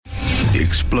The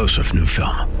explosive new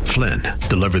film, Flynn,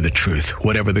 deliver the truth,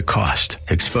 whatever the cost,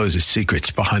 exposes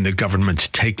secrets behind the government's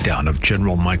takedown of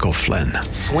General Michael Flynn.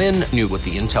 Flynn knew what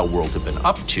the intel world had been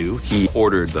up to. He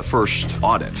ordered the first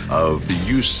audit of the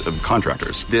use of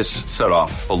contractors. This set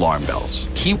off alarm bells.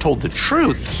 He told the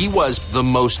truth. He was the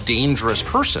most dangerous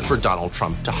person for Donald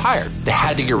Trump to hire. They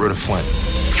had to get rid of Flynn.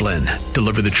 Flynn,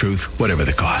 deliver the truth, whatever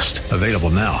the cost. Available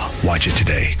now. Watch it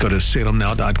today. Go to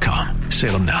salemnow.com.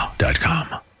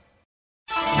 salemnow.com.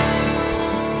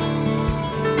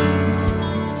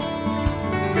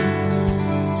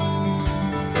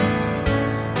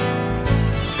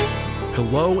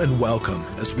 Hello and welcome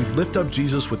as we lift up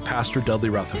Jesus with Pastor Dudley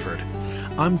Rutherford.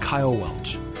 I'm Kyle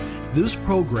Welch. This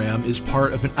program is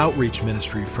part of an outreach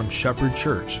ministry from Shepherd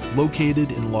Church,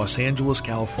 located in Los Angeles,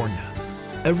 California.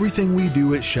 Everything we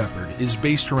do at Shepherd is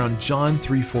based around John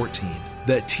 3:14,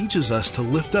 that teaches us to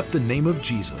lift up the name of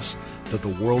Jesus that the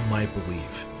world might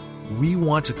believe. We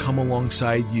want to come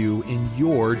alongside you in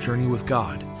your journey with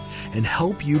God and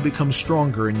help you become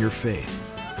stronger in your faith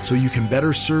so you can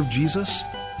better serve Jesus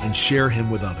and share Him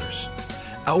with others.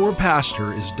 Our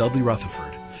pastor is Dudley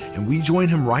Rutherford, and we join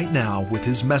him right now with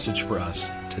his message for us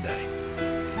today.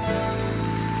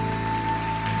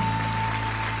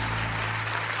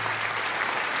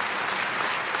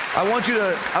 I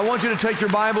want you to take your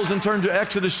Bibles and turn to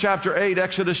Exodus chapter 8.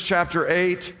 Exodus chapter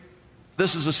 8.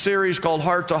 This is a series called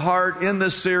Heart to Heart. In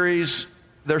this series,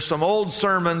 there's some old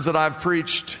sermons that I've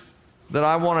preached that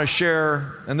I want to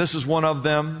share, and this is one of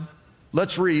them.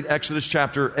 Let's read Exodus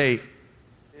chapter 8.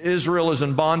 Israel is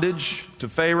in bondage to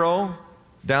Pharaoh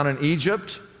down in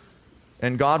Egypt,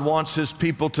 and God wants His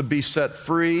people to be set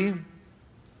free.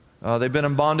 They've been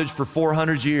in bondage for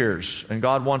 400 years, and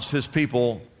God wants His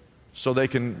people so they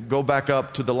can go back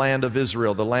up to the land of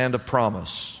Israel, the land of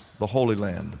promise, the Holy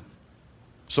Land.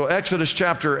 So Exodus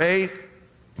chapter 8,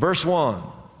 verse 1.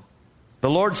 The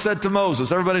Lord said to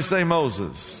Moses, everybody say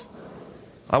Moses,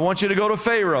 I want you to go to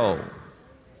Pharaoh.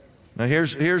 Now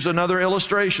here's another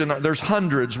illustration. There's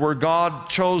hundreds where God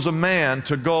chose a man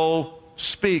to go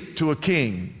speak to a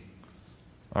king.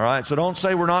 All right, so don't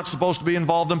say we're not supposed to be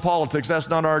involved in politics. That's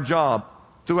not our job.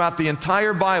 Throughout the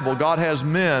entire Bible, God has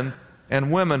men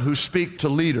and women who speak to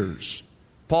leaders.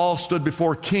 Paul stood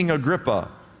before King Agrippa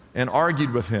and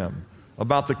argued with him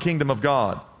about the kingdom of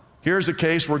God. Here's a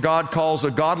case where God calls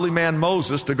a godly man,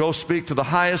 Moses, to go speak to the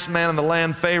highest man in the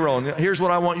land, Pharaoh. And here's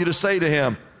what I want you to say to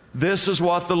him. This is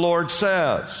what the Lord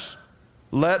says.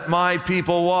 Let my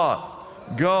people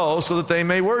what? Go so that they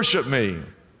may worship me.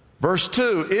 Verse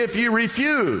 2, if you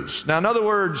refuse. Now, in other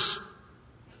words,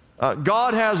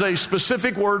 God has a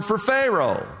specific word for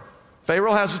Pharaoh.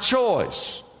 Pharaoh has a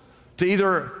choice to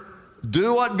either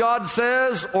do what God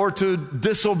says or to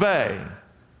disobey.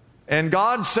 And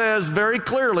God says very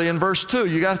clearly in verse 2,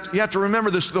 you have to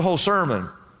remember this the whole sermon,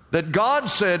 that God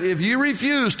said, if you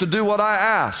refuse to do what I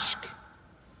ask,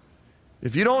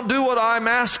 if you don't do what I'm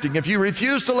asking, if you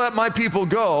refuse to let my people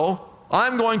go,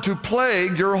 I'm going to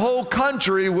plague your whole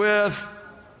country with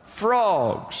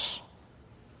frogs.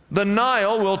 The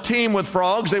Nile will teem with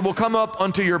frogs. They will come up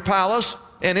onto your palace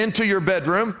and into your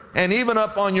bedroom and even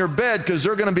up on your bed, because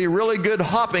they're going to be really good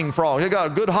hopping frogs. They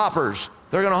got good hoppers.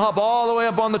 They're going to hop all the way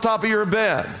up on the top of your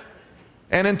bed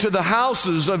and into the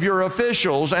houses of your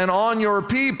officials and on your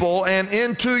people and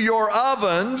into your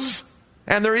ovens.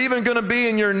 And they're even going to be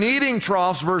in your kneading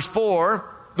troughs, verse 4.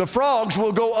 The frogs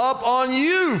will go up on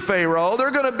you, Pharaoh.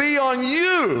 They're going to be on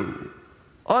you,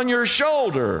 on your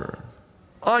shoulder,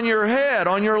 on your head,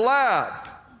 on your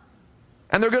lap.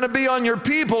 And they're going to be on your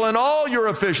people and all your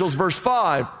officials, verse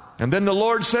 5. And then the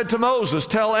Lord said to Moses,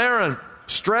 tell Aaron,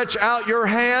 stretch out your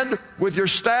hand with your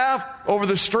staff over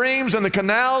the streams and the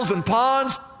canals and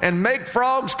ponds and make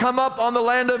frogs come up on the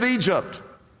land of Egypt.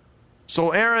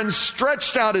 So Aaron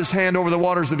stretched out his hand over the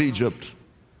waters of Egypt,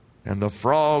 and the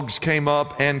frogs came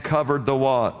up and covered the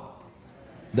what?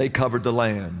 They covered the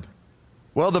land.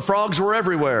 Well, the frogs were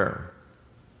everywhere.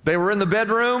 They were in the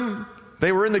bedroom.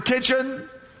 They were in the kitchen.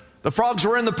 The frogs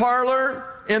were in the parlor,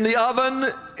 in the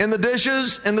oven, in the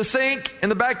dishes, in the sink, in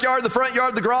the backyard, the front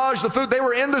yard, the garage, the food. They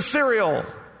were in the cereal.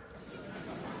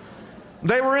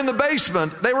 They were in the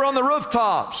basement. They were on the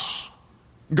rooftops.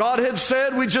 God had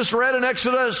said, we just read in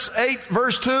Exodus 8,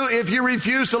 verse 2, if you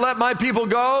refuse to let my people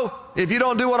go, if you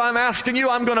don't do what I'm asking you,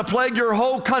 I'm going to plague your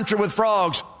whole country with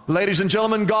frogs. Ladies and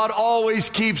gentlemen, God always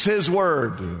keeps His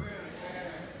word.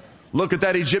 Look at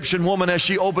that Egyptian woman as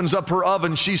she opens up her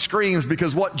oven. She screams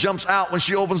because what jumps out when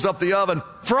she opens up the oven?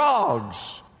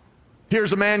 Frogs.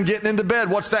 Here's a man getting into bed.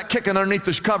 What's that kicking underneath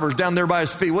the covers down there by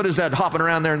his feet? What is that hopping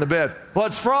around there in the bed? Well,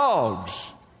 it's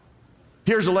frogs.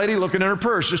 Here's a lady looking in her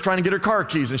purse, just trying to get her car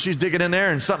keys, and she's digging in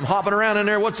there and something hopping around in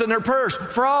there. What's in her purse?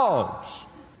 Frogs.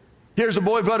 Here's a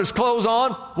boy put his clothes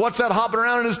on. What's that hopping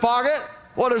around in his pocket?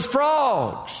 What is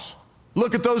frogs?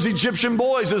 Look at those Egyptian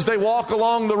boys as they walk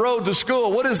along the road to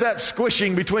school. What is that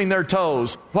squishing between their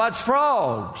toes? What's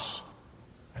frogs?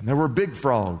 And there were big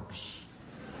frogs,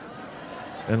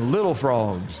 and little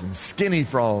frogs, and skinny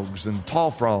frogs, and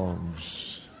tall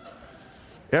frogs.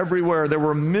 Everywhere there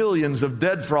were millions of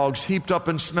dead frogs heaped up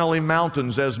in smelly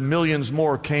mountains as millions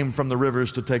more came from the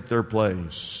rivers to take their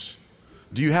place.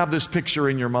 Do you have this picture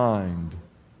in your mind?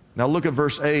 Now look at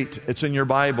verse 8. It's in your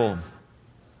Bible.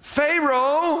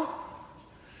 Pharaoh,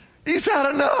 he's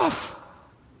had enough.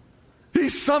 He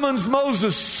summons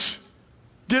Moses.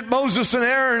 Get Moses and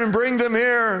Aaron and bring them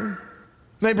here.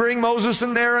 They bring Moses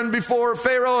and Aaron before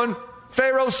Pharaoh, and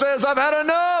Pharaoh says, I've had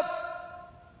enough.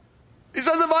 He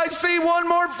says, if I see one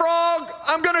more frog,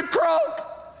 I'm going to croak.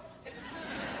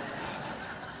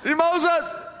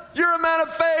 Moses, you're a man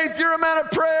of faith. You're a man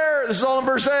of prayer. This is all in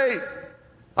verse 8.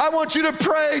 I want you to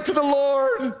pray to the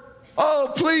Lord.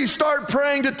 Oh, please start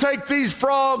praying to take these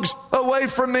frogs away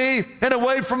from me and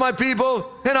away from my people,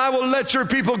 and I will let your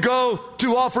people go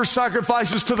to offer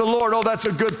sacrifices to the Lord. Oh, that's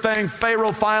a good thing.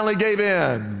 Pharaoh finally gave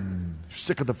in.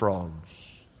 Sick of the frogs.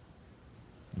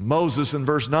 Moses in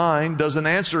verse 9 doesn't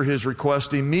answer his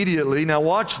request immediately. Now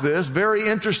watch this, very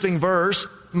interesting verse.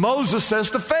 Moses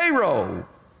says to Pharaoh,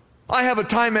 I have a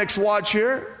Timex watch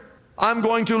here. I'm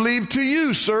going to leave to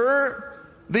you, sir,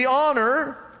 the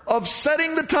honor of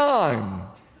setting the time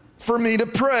for me to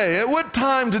pray. At what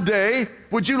time today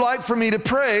would you like for me to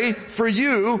pray for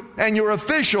you and your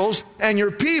officials and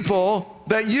your people,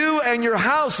 that you and your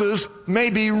houses may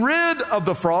be rid of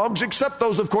the frogs, except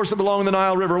those, of course, that belong in the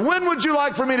Nile River? When would you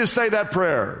like for me to say that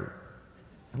prayer?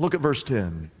 Look at verse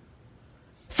 10.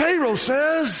 Pharaoh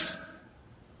says,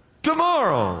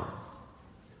 tomorrow.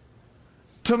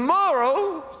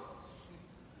 Tomorrow?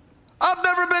 I've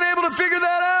never been able to figure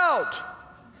that out.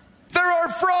 There are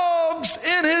frogs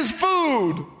in his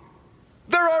food.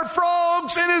 There are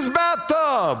frogs in his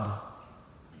bathtub.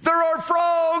 There are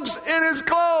frogs in his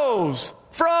clothes,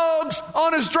 frogs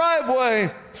on his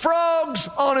driveway, frogs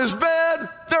on his bed.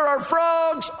 There are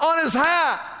frogs on his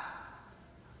hat.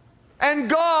 And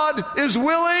God is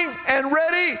willing and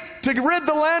ready to rid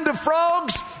the land of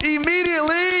frogs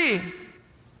immediately.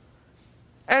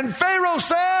 And Pharaoh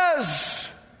says,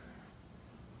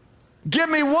 give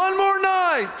me one more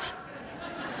night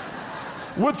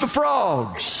with the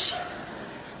frogs.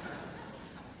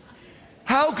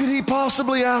 How could he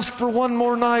possibly ask for one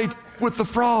more night with the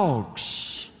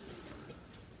frogs?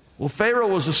 Well, Pharaoh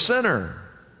was a sinner.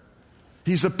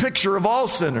 He's a picture of all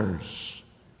sinners.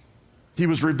 He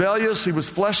was rebellious, he was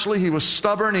fleshly, he was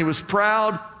stubborn, he was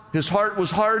proud, his heart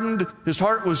was hardened, his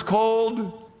heart was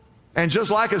cold. And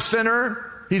just like a sinner,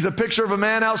 he's a picture of a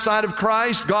man outside of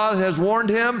Christ. God has warned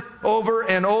him over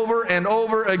and over and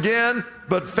over again,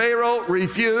 but Pharaoh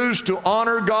refused to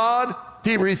honor God.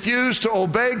 He refused to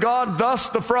obey God, thus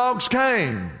the frogs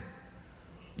came.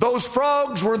 Those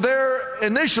frogs were there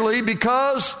initially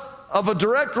because of a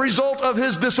direct result of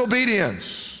his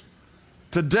disobedience.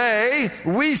 Today,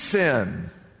 we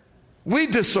sin. We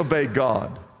disobey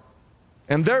God.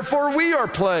 And therefore we are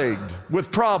plagued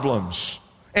with problems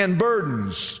and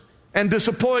burdens and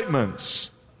disappointments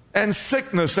and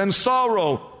sickness and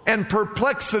sorrow and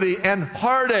perplexity and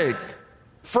heartache.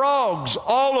 Frogs,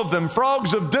 all of them,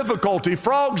 frogs of difficulty,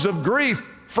 frogs of grief,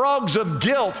 frogs of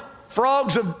guilt,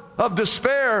 frogs of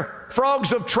despair,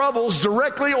 frogs of troubles,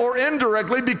 directly or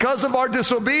indirectly because of our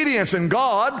disobedience. And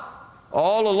God,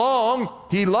 all along,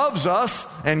 He loves us,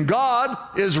 and God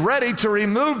is ready to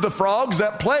remove the frogs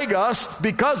that plague us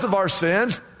because of our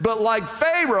sins. But like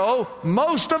Pharaoh,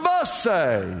 most of us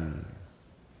say,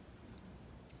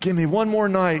 give me one more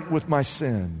night with my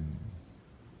sin.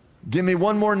 Give me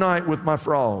one more night with my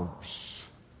frogs.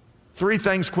 3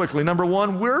 things quickly. Number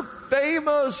 1, we're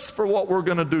famous for what we're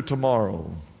going to do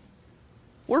tomorrow.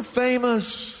 We're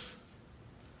famous.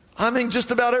 I mean,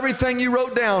 just about everything you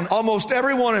wrote down, almost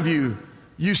every one of you,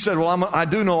 you said, well, I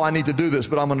do know I need to do this,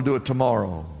 but I'm going to do it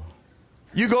tomorrow.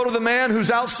 You go to the man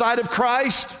who's outside of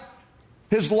Christ,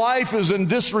 his life is in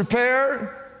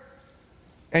disrepair,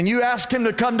 and you ask him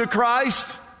to come to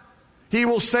Christ, he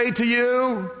will say to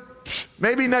you,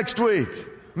 maybe next week,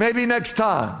 maybe next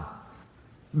time.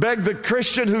 Beg the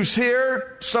Christian who's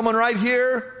here, someone right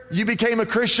here, you became a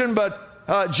Christian, but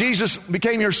Jesus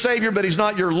became your Savior, but He's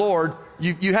not your Lord.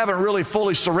 You haven't really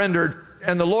fully surrendered.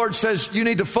 And the Lord says you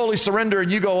need to fully surrender, and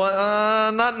you go,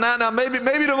 not now. Maybe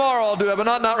tomorrow I'll do it, but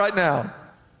not right now.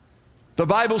 The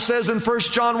Bible says in 1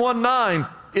 John 1:9,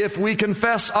 if we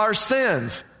confess our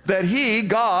sins, that He,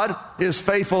 God, is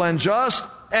faithful and just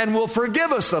and will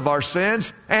forgive us of our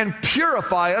sins and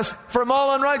purify us from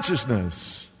all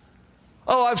unrighteousness.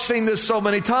 Oh, I've seen this so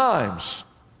many times.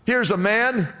 Here's a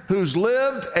man who's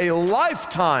lived a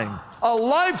lifetime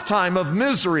of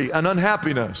misery and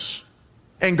unhappiness.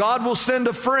 And God will send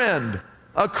a friend,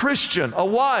 a Christian, a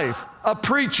wife, a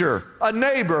preacher, a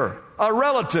neighbor, a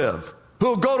relative,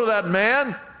 who'll go to that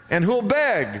man and who'll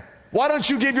beg, why don't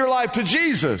you give your life to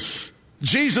Jesus?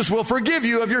 Jesus will forgive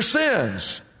you of your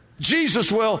sins.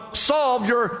 Jesus will solve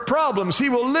your problems. He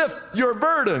will lift your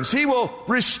burdens. He will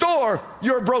restore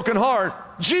your broken heart.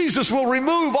 Jesus will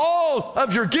remove all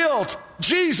of your guilt.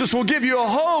 Jesus will give you a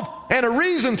hope and a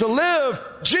reason to live.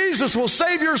 Jesus will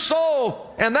save your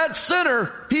soul. And that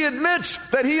sinner, he admits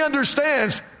that he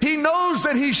understands. He knows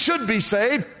that he should be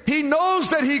saved. He knows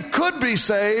that he could be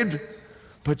saved.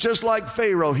 But just like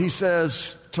Pharaoh, he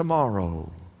says,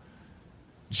 tomorrow.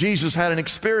 Jesus had an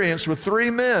experience with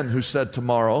 3 men who said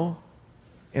tomorrow.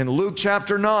 In Luke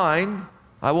chapter 9,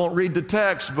 I won't read the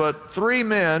text, but 3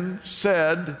 men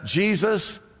said,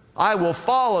 Jesus, I will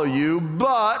follow you,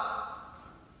 but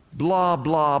blah,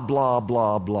 blah, blah,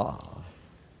 blah, blah.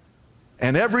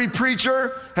 And every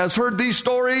preacher has heard these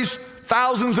stories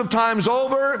thousands of times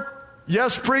over.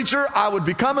 Yes, preacher, I would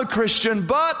become a Christian,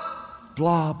 but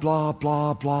blah, blah,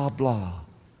 blah, blah, blah.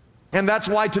 And that's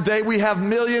why today we have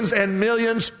millions and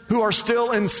millions who are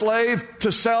still enslaved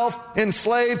to self,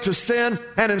 enslaved to sin,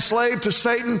 and enslaved to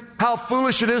Satan. How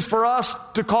foolish it is for us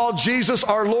to call Jesus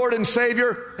our Lord and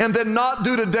Savior and then not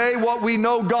do today what we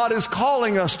know God is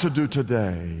calling us to do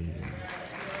today.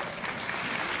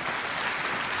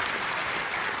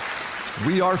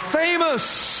 We are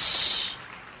famous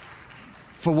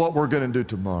for what we're going to do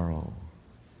tomorrow.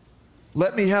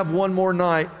 Let me have one more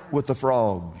night with the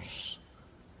frogs.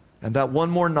 And that one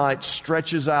more night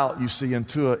stretches out, you see,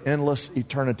 into an endless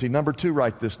eternity. Number 2,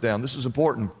 write this down. This is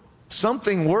important.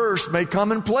 Something worse may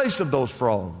come in place of those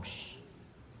frogs.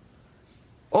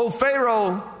 Oh,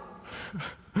 Pharaoh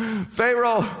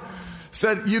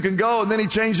said, you can go, and then he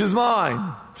changed his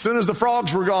mind. As soon as the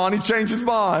frogs were gone, he changed his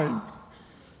mind.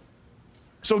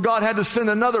 So God had to send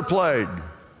another plague.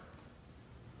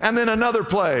 And then another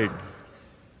plague.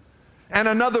 And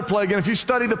another plague. And if you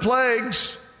study the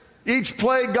plagues, each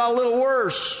plague got a little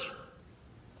worse.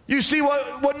 You see,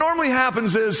 what normally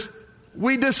happens is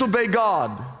we disobey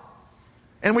God.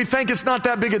 And we think it's not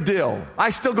that big a deal.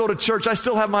 I still go to church. I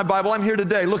still have my Bible. I'm here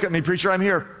today. Look at me, preacher. I'm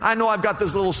here. I know I've got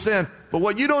this little sin. But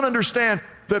what you don't understand,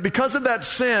 that because of that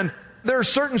sin, there are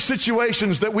certain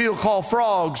situations that we'll call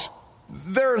frogs.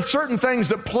 There are certain things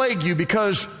that plague you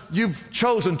because you've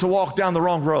chosen to walk down the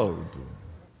wrong road.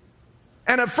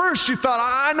 And at first you thought,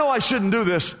 I know I shouldn't do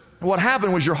this. And what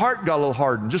happened was your heart got a little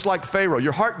hardened, just like Pharaoh.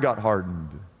 Your heart got hardened.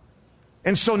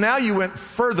 And so now you went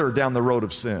further down the road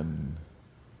of sin.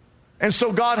 And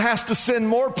so God has to send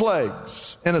more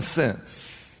plagues, in a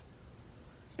sense.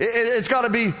 It's got to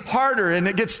be harder, and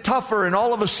it gets tougher, and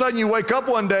all of a sudden you wake up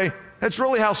one day. That's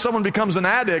really how someone becomes an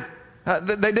addict.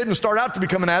 They didn't start out to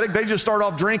become an addict. They just start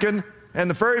off drinking, and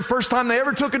the very first time they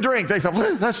ever took a drink, they thought,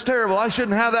 well, that's terrible. I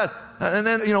shouldn't have that. And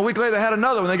then, a week later they had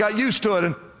another one. They got used to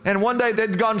it, and one day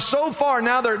they'd gone so far,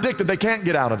 now they're addicted. They can't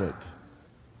get out of it.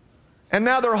 And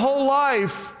now their whole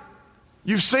life,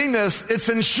 you've seen this, it's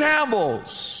in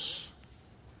shambles.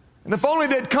 And if only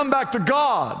they'd come back to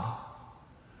God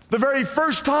the very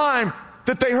first time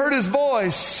that they heard His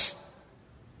voice,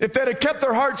 if they'd have kept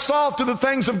their heart soft to the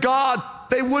things of God,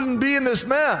 they wouldn't be in this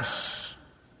mess.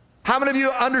 How many of you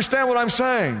understand what I'm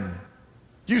saying?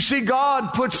 You see,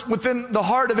 God puts within the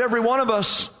heart of every one of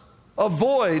us a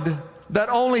void that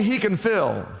only He can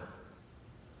fill.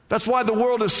 That's why the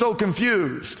world is so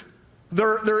confused.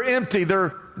 They're empty,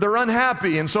 they're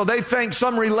unhappy, and so they think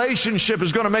some relationship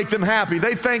is going to make them happy.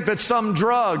 They think that some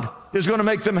drug is going to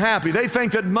make them happy. They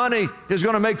think that money is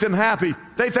going to make them happy.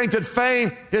 They think that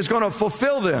fame is going to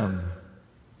fulfill them.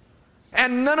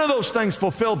 And none of those things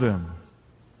fulfill them.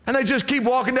 And they just keep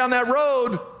walking down that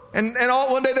road, and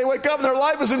one day they wake up and their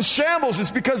life is in shambles.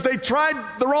 It's because they tried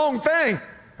the wrong thing.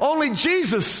 Only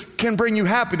Jesus can bring you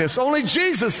happiness. Only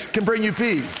Jesus can bring you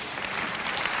peace.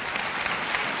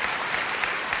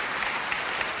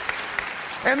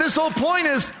 And this whole point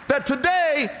is that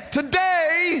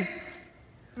today,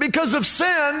 because of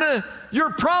sin,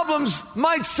 your problems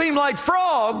might seem like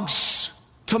frogs.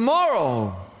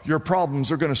 Tomorrow, your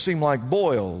problems are going to seem like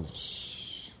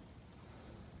boils.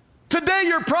 Today,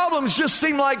 your problems just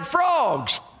seem like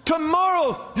frogs.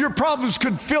 Tomorrow, your problems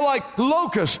could feel like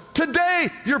locusts. Today,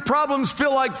 your problems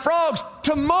feel like frogs.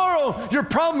 Tomorrow, your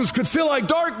problems could feel like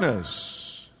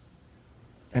darkness.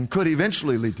 and could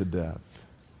eventually lead to death.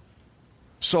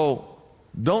 So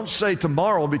don't say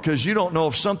tomorrow, because you don't know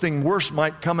if something worse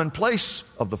might come in place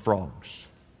of the frogs.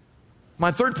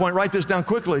 My third point, write this down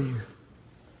quickly.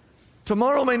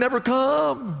 Tomorrow may never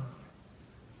come.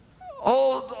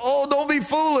 Oh, don't be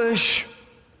foolish.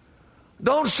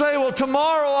 Don't say, well,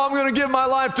 tomorrow I'm going to give my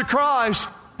life to Christ.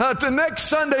 The next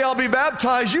Sunday I'll be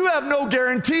baptized. You have no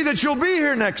guarantee that you'll be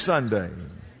here next Sunday.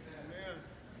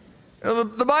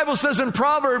 The Bible says in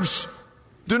Proverbs,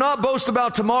 do not boast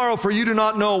about tomorrow, for you do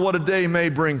not know what a day may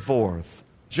bring forth.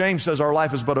 James says our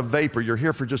life is but a vapor. You're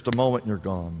here for just a moment and you're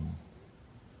gone.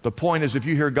 The point is, if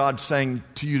you hear God saying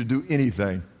to you to do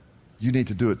anything, you need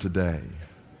to do it today.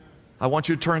 I want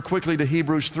you to turn quickly to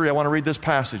Hebrews 3. I want to read this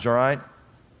passage, all right?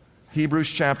 Hebrews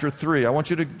chapter 3. I want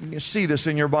you to see this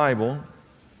in your Bible.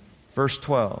 Verse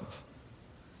 12.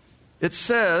 It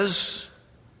says,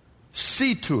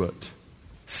 see to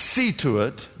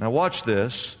it, now watch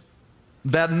this,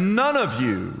 that none of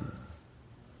you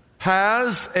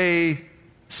has a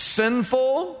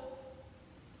sinful,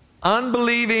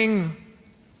 unbelieving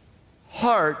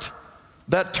heart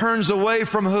that turns away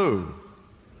from who?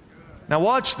 Now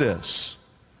watch this.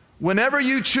 Whenever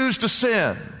you choose to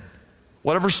sin,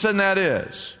 whatever sin that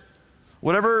is,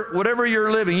 whatever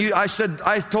you're living,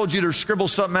 I told you to scribble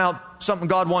something out, something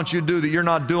God wants you to do that you're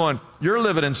not doing, you're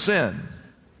living in sin.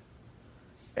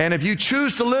 And if you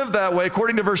choose to live that way,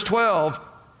 according to verse 12,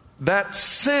 that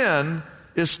sin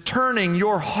is turning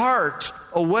your heart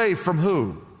away from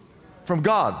who? From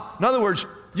God. In other words,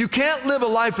 you can't live a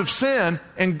life of sin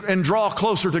and draw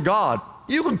closer to God.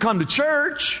 You can come to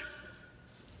church.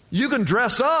 You can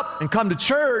dress up and come to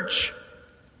church,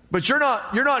 but you're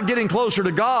not getting closer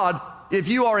to God if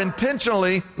you are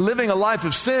intentionally living a life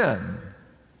of sin.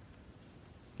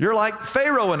 You're like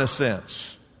Pharaoh in a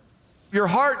sense. Your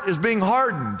heart is being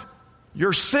hardened.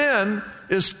 Your sin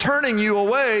is turning you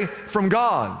away from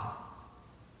God.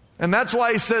 And that's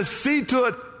why he says, see to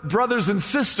it, brothers and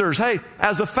sisters. Hey,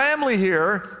 as a family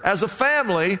here,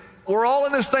 we're all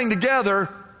in this thing together.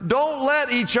 Don't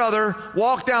let each other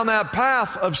walk down that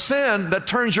path of sin that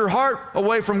turns your heart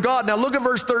away from God. Now look at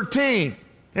verse 13.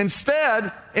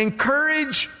 Instead,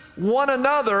 encourage one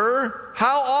another.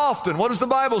 How often? What does the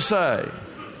Bible say?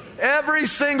 Every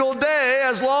single day,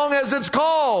 as long as it's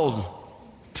called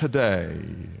today.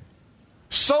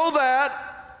 So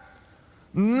that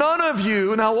none of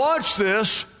you, now watch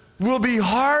this, will be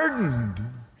hardened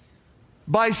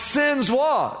by sin's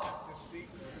what?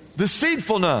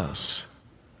 Deceitfulness.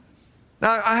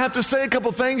 Now, I have to say a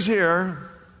couple things here.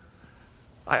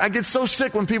 I get so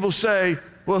sick when people say,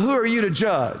 well, who are you to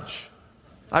judge?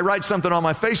 I write something on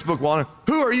my Facebook wall,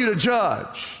 who are you to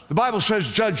judge? The Bible says,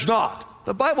 judge not.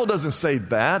 The Bible doesn't say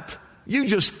that. You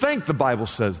just think the Bible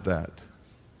says that.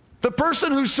 The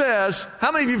person who says,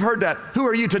 how many of you have heard that? Who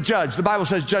are you to judge? The Bible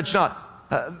says, judge not.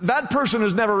 That person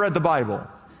has never read the Bible.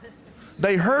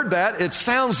 They heard that. It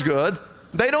sounds good.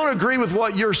 They don't agree with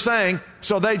what you're saying,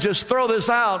 so they just throw this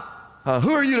out.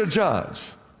 Who are you to judge?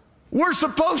 We're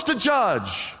supposed to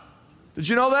judge. Did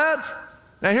you know that?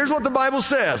 Now here's what the Bible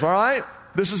says, all right?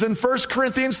 This is in 1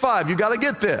 Corinthians 5. You got to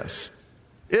get this.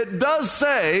 It does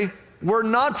say we're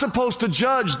not supposed to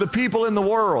judge the people in the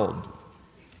world.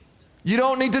 You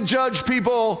don't need to judge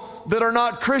people that are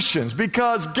not Christians,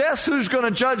 because guess who's going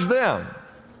to judge them?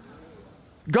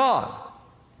 God.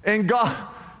 And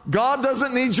God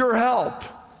doesn't need your help.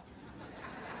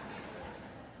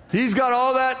 He's got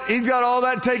all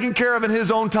that taken care of in his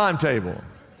own timetable.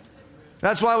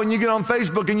 That's why when you get on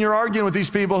Facebook and you're arguing with these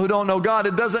people who don't know God,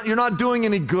 you're not doing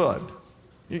any good.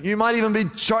 You might even be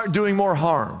doing more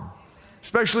harm.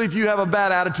 Especially if you have a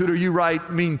bad attitude or you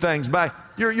write mean things back.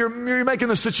 You're making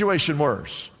the situation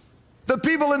worse. The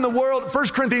people in the world, 1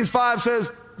 Corinthians 5 says,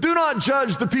 do not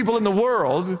judge the people in the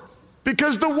world,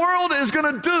 because the world is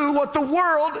going to do what the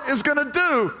world is going to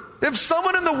do. If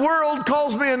someone in the world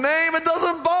calls me a name, it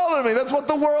doesn't bother me. That's what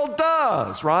the world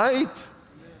does, right?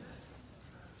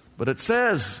 But it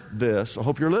says this, I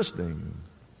hope you're listening.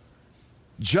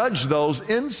 Judge those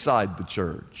inside the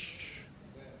church.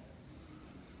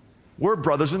 We're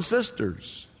brothers and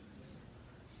sisters.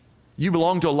 You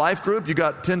belong to a life group, you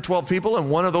got 10, 12 people,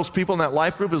 and one of those people in that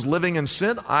life group is living in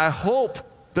sin. I hope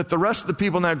that the rest of the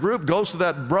people in that group goes to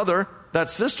that brother, that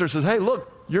sister, says, hey,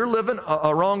 look, you're living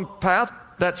a wrong path.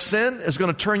 That sin is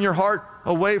going to turn your heart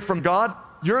away from God.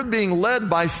 You're being led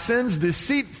by sin's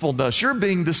deceitfulness. You're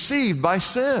being deceived by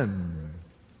sin.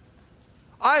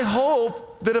 I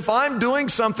hope that if I'm doing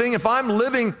something, if I'm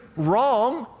living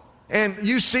wrong, and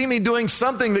you see me doing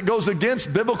something that goes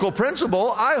against biblical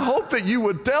principle, I hope that you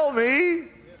would tell me.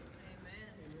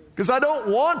 because I don't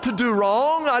want to do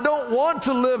wrong. I don't want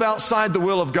to live outside the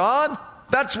will of God.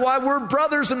 That's why we're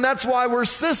brothers and that's why we're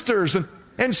sisters.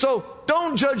 And so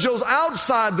don't judge those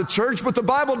outside the church, but the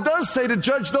Bible does say to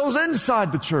judge those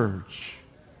inside the church.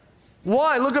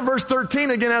 Why? Look at verse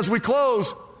 13 again as we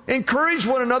close. Encourage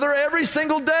one another every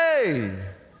single day,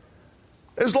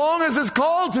 as long as it's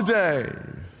called today,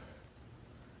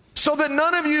 so that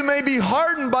none of you may be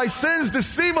hardened by sin's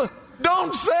deceitfulness.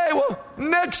 Don't say, well,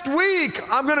 next week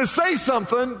I'm going to say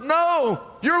something. No,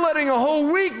 you're letting a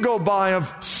whole week go by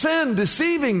of sin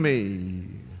deceiving me.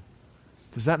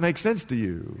 Does that make sense to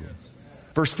you? Yes.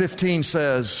 Verse 15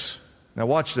 says, now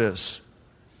watch this,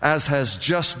 as has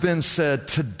just been said,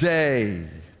 today,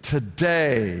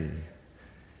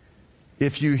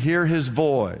 if you hear his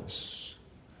voice,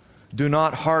 do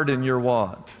not harden your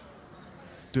what?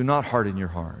 Do not harden your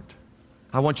heart.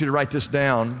 I want you to write this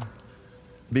down,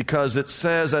 because it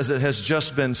says, as it has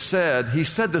just been said. He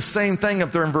said the same thing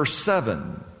up there in verse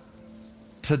 7.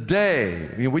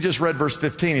 Today, we just read verse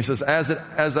 15. He says, as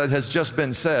it has just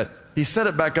been said. He said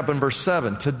it back up in verse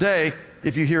 7. Today,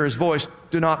 if you hear his voice,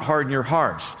 do not harden your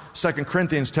hearts. 2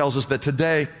 Corinthians tells us that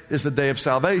today is the day of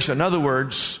salvation. In other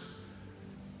words,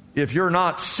 if you're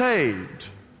not saved,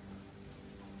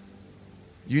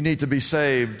 you need to be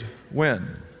saved when?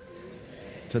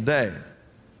 Today.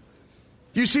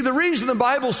 You see, the reason the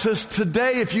Bible says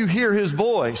today, if you hear his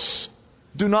voice,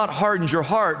 do not harden your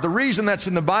heart. The reason that's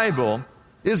in the Bible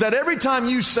is that every time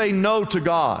you say no to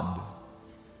God,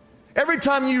 every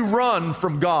time you run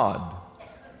from God,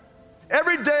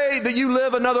 every day that you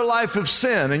live another life of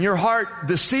sin and your heart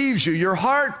deceives you, your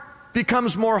heart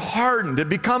becomes more hardened, it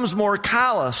becomes more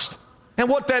calloused. And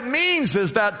what that means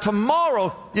is that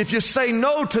tomorrow, if you say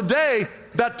no today,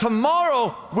 that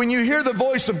tomorrow when you hear the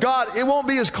voice of God, it won't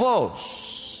be as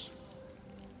close.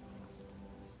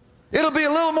 It'll be a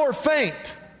little more faint.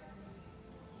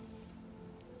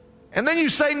 And then you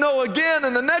say no again,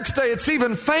 and the next day it's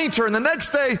even fainter, and the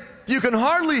next day you can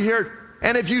hardly hear it.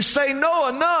 And if you say no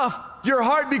enough, your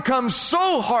heart becomes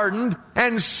so hardened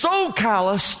and so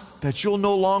calloused that you'll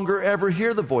no longer ever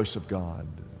hear the voice of God.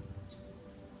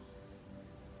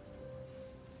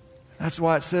 That's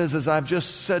why it says, as I've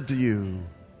just said to you,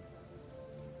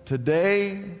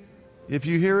 today, if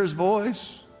you hear his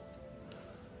voice,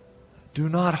 do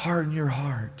not harden your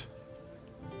heart.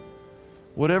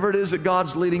 Whatever it is that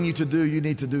God's leading you to do, you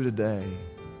need to do today.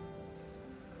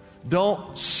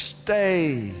 Don't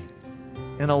stay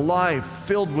in a life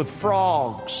filled with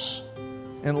frogs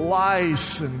and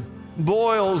lice and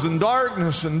boils and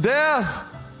darkness and death.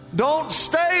 Don't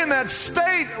stay in that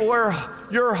state where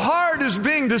your heart is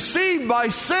being deceived by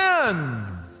sin.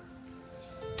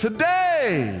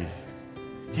 Today,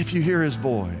 if you hear his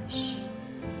voice,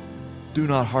 do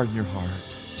not harden your heart.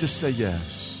 Just say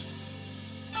yes.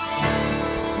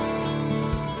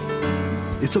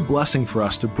 It's a blessing for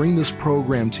us to bring this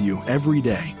program to you every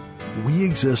day. We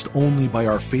exist only by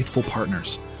our faithful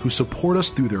partners who support us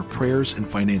through their prayers and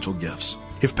financial gifts.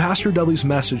 If Pastor Dudley's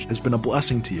message has been a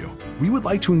blessing to you, we would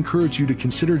like to encourage you to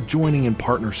consider joining in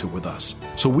partnership with us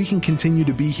so we can continue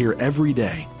to be here every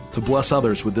day to bless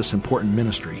others with this important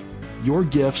ministry. Your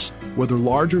gifts, whether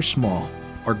large or small,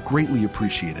 are greatly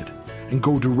appreciated and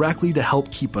go directly to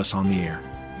help keep us on the air.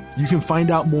 You can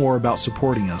find out more about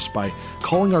supporting us by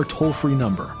calling our toll-free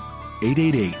number,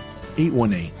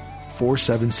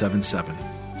 888-818-4777.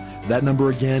 That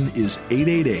number again is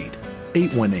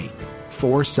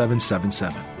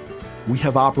 888-818-4777. We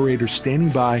have operators standing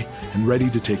by and ready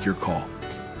to take your call.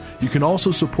 You can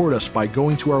also support us by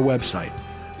going to our website,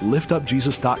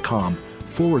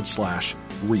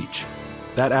 liftupjesus.com/reach.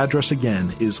 That address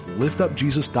again is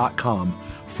liftupjesus.com/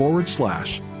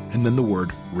 and then the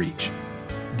word reach.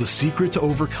 The secret to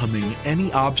overcoming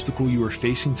any obstacle you are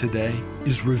facing today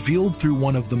is revealed through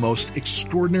one of the most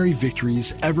extraordinary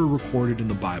victories ever recorded in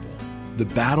the Bible, the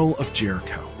Battle of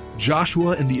Jericho.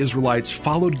 Joshua and the Israelites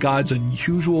followed God's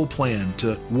unusual plan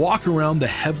to walk around the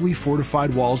heavily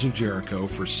fortified walls of Jericho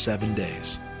for 7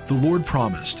 days. The Lord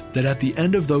promised that at the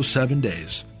end of those 7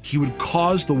 days, he would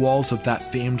cause the walls of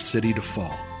that famed city to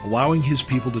fall, allowing his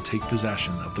people to take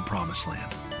possession of the promised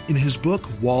land. In his book,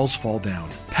 Walls Fall Down,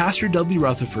 Pastor Dudley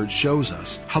Rutherford shows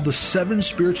us how the 7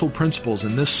 spiritual principles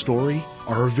in this story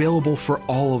are available for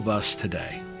all of us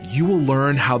today. You will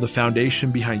learn how the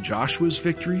foundation behind Joshua's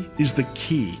victory is the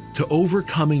key to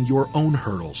overcoming your own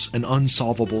hurdles and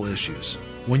unsolvable issues.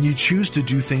 When you choose to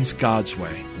do things God's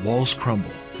way, walls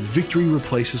crumble, victory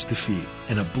replaces defeat,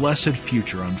 and a blessed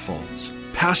future unfolds.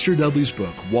 Pastor Dudley's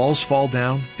book, Walls Fall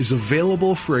Down, is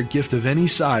available for a gift of any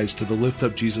size to the Lift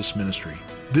Up Jesus ministry.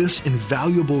 This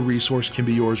invaluable resource can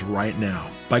be yours right now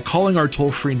by calling our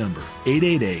toll-free number,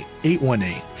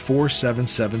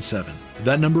 888-818-4777.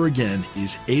 That number again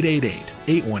is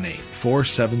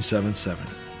 888-818-4777.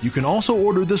 You can also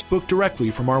order this book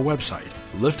directly from our website,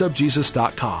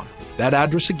 liftupjesus.com. That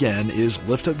address again is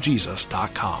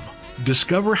liftupjesus.com.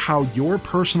 Discover how your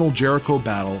personal Jericho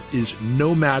battle is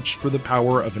no match for the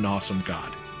power of an awesome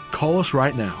God. Call us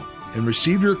right now and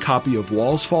receive your copy of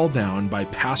Walls Fall Down by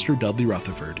Pastor Dudley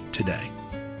Rutherford today.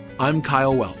 I'm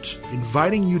Kyle Welch,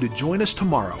 inviting you to join us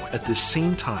tomorrow at this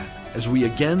same time as we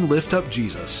again lift up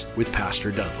Jesus with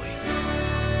Pastor Dudley.